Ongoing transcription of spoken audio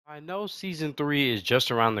I know season 3 is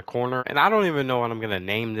just around the corner, and I don't even know what I'm gonna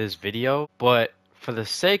name this video, but for the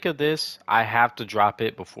sake of this, I have to drop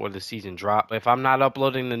it before the season drop. If I'm not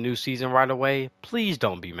uploading the new season right away, please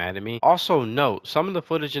don't be mad at me. Also note, some of the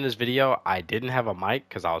footage in this video, I didn't have a mic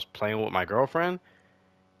because I was playing with my girlfriend,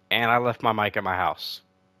 and I left my mic at my house.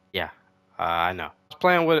 Yeah, I know. I was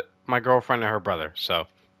playing with my girlfriend and her brother, so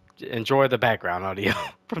enjoy the background audio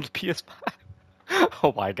from the PS5.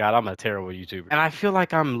 Oh my god, I'm a terrible YouTuber. And I feel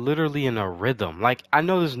like I'm literally in a rhythm. Like, I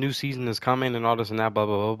know this new season is coming and all this and that, blah,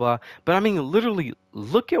 blah, blah, blah. But I mean, literally,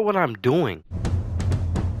 look at what I'm doing.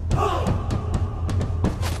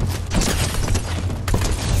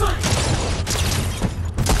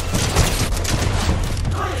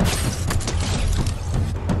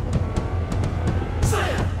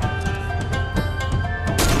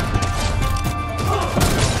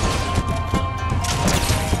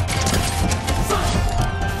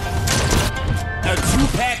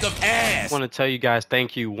 I want to tell you guys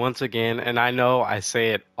thank you once again, and I know I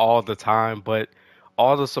say it all the time, but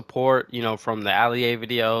all the support, you know, from the Allie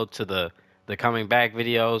video to the coming back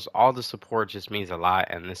videos, all the support just means a lot.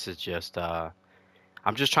 And this is just I'm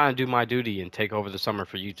just trying to do my duty and take over the summer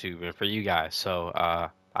for YouTube and for you guys. So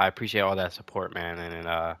I appreciate all that support, man,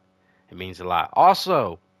 and it means a lot.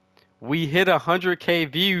 Also, we hit 100K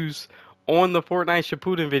views on the Fortnite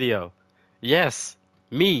Shippuden video. Yes,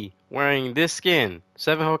 me wearing this skin,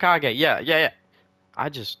 7 Hokage. Yeah. I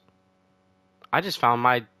just found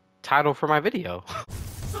my title for my video.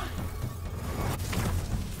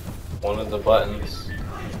 One of the buttons.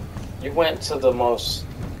 You went to the most...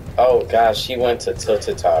 Oh gosh, she went to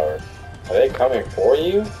Tilted Tower. Are they coming for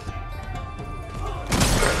you?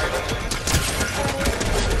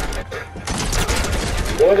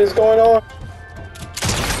 What is going on?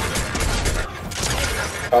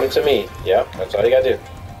 Come to me. Yep, that's all you gotta do.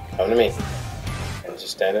 Come to me. And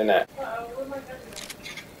just stand in that.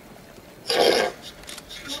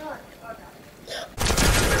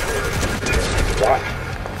 What?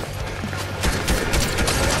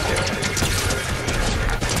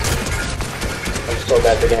 I'm so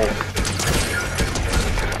bad at the game.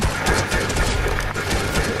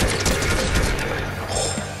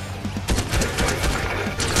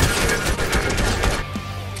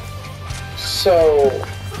 So...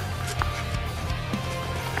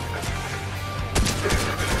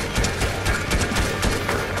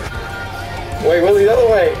 Wait, Willie, the other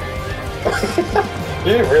way!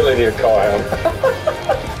 You really need to call him.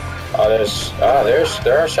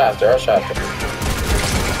 There are shots.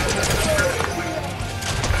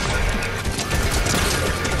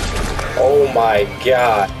 Oh my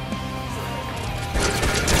god.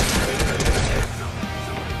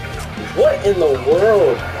 What in the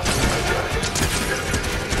world?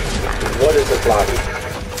 What is this lobby?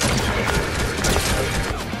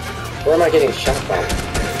 Where am I getting shot from?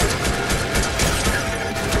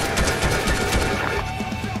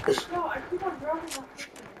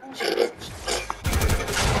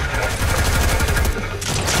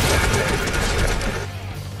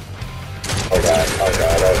 Oh god.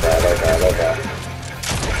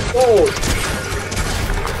 Whoa!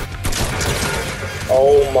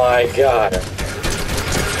 Oh my god.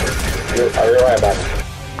 You're right about it.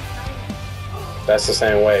 That's the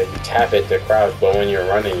same way. You tap it to crouch, but when you're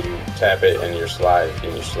running, you tap it and you slide.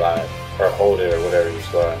 Or hold it or whatever you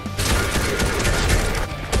slide.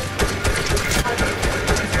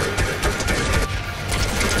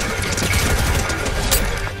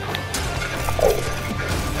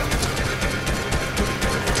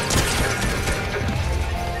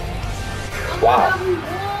 Wow.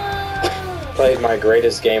 Played my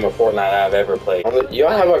greatest game of Fortnite I've ever played.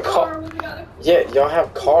 Y'all have a car. Yeah, y'all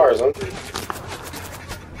have cars.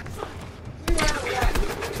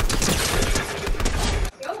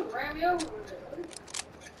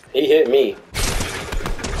 He hit me.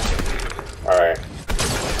 Alright.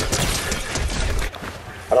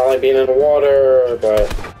 I don't like being in the water, but...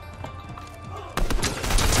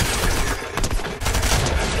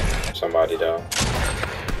 Somebody though.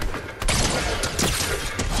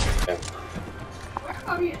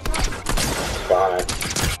 Fine.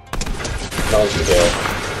 No one's dead.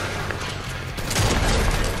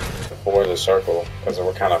 Before the circle, because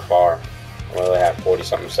we're kind of far. We only have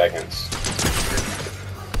 40-something seconds.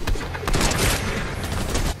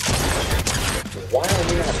 Why are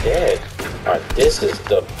we not dead? Alright, this is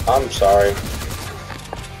the... I'm sorry.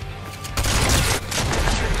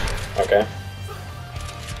 Okay.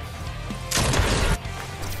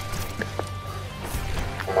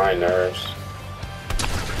 My nerves.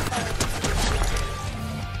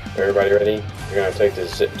 Everybody ready? You're gonna take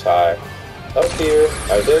this zip tie up here,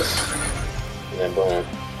 like this, and then boom.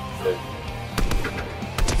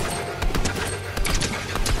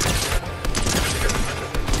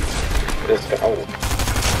 This guy. Oh.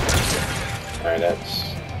 Alright, that's.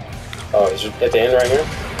 Oh, it's at the end right here?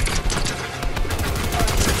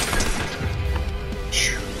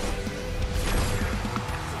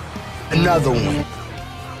 Another one.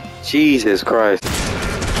 Jesus Christ.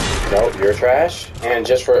 Nope, you're trash. And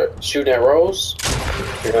just for shooting at Rose,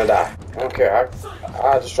 you're gonna die. I don't care.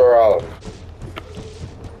 I'll destroy all of them.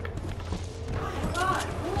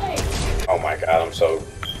 Oh my god, I'm so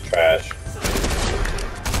trash.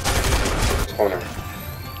 Corner.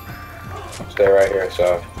 Stay right here,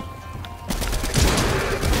 so.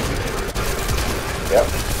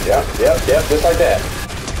 Yep, just like that.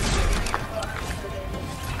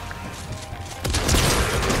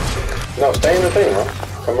 No, stay in the thing, bro.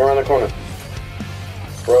 Come around the corner.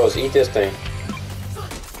 Rose, eat this thing.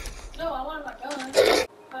 No, I want my gun.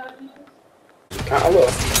 I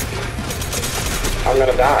will. I'm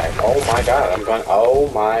gonna die. Oh my god, oh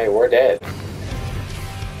my, we're dead.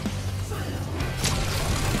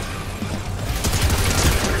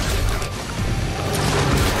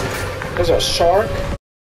 There's a shark.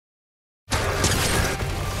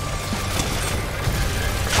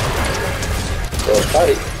 Bro,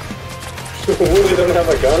 fight. Willie doesn't have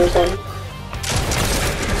a gun or something?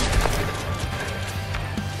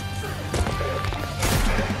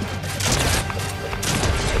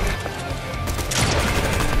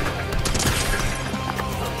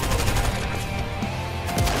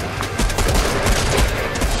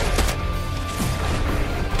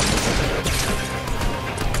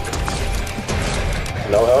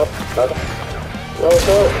 No help? Nothing? Rose,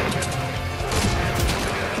 help!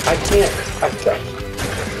 I can't.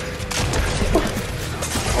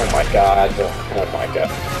 Oh my god. Oh my god.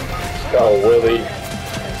 Go, Willie.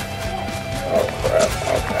 Oh crap.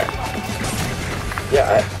 Okay. Yeah,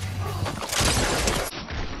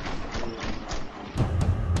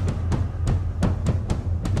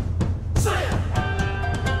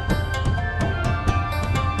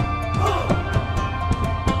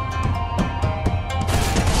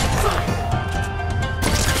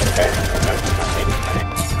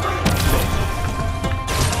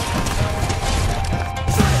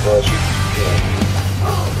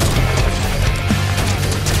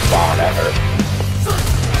 wow, that hurt.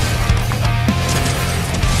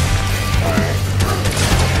 Alright.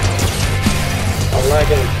 I'm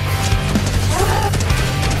lagging.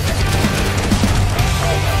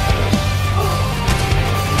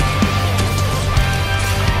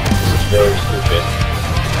 This is very stupid.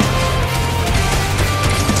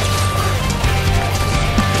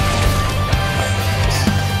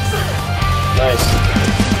 Nice.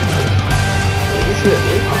 You should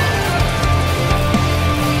be.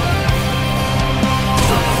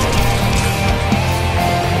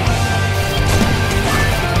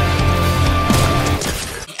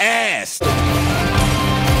 Ass.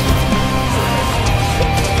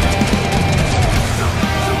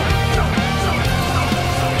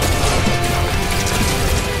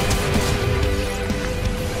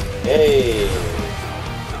 Hey.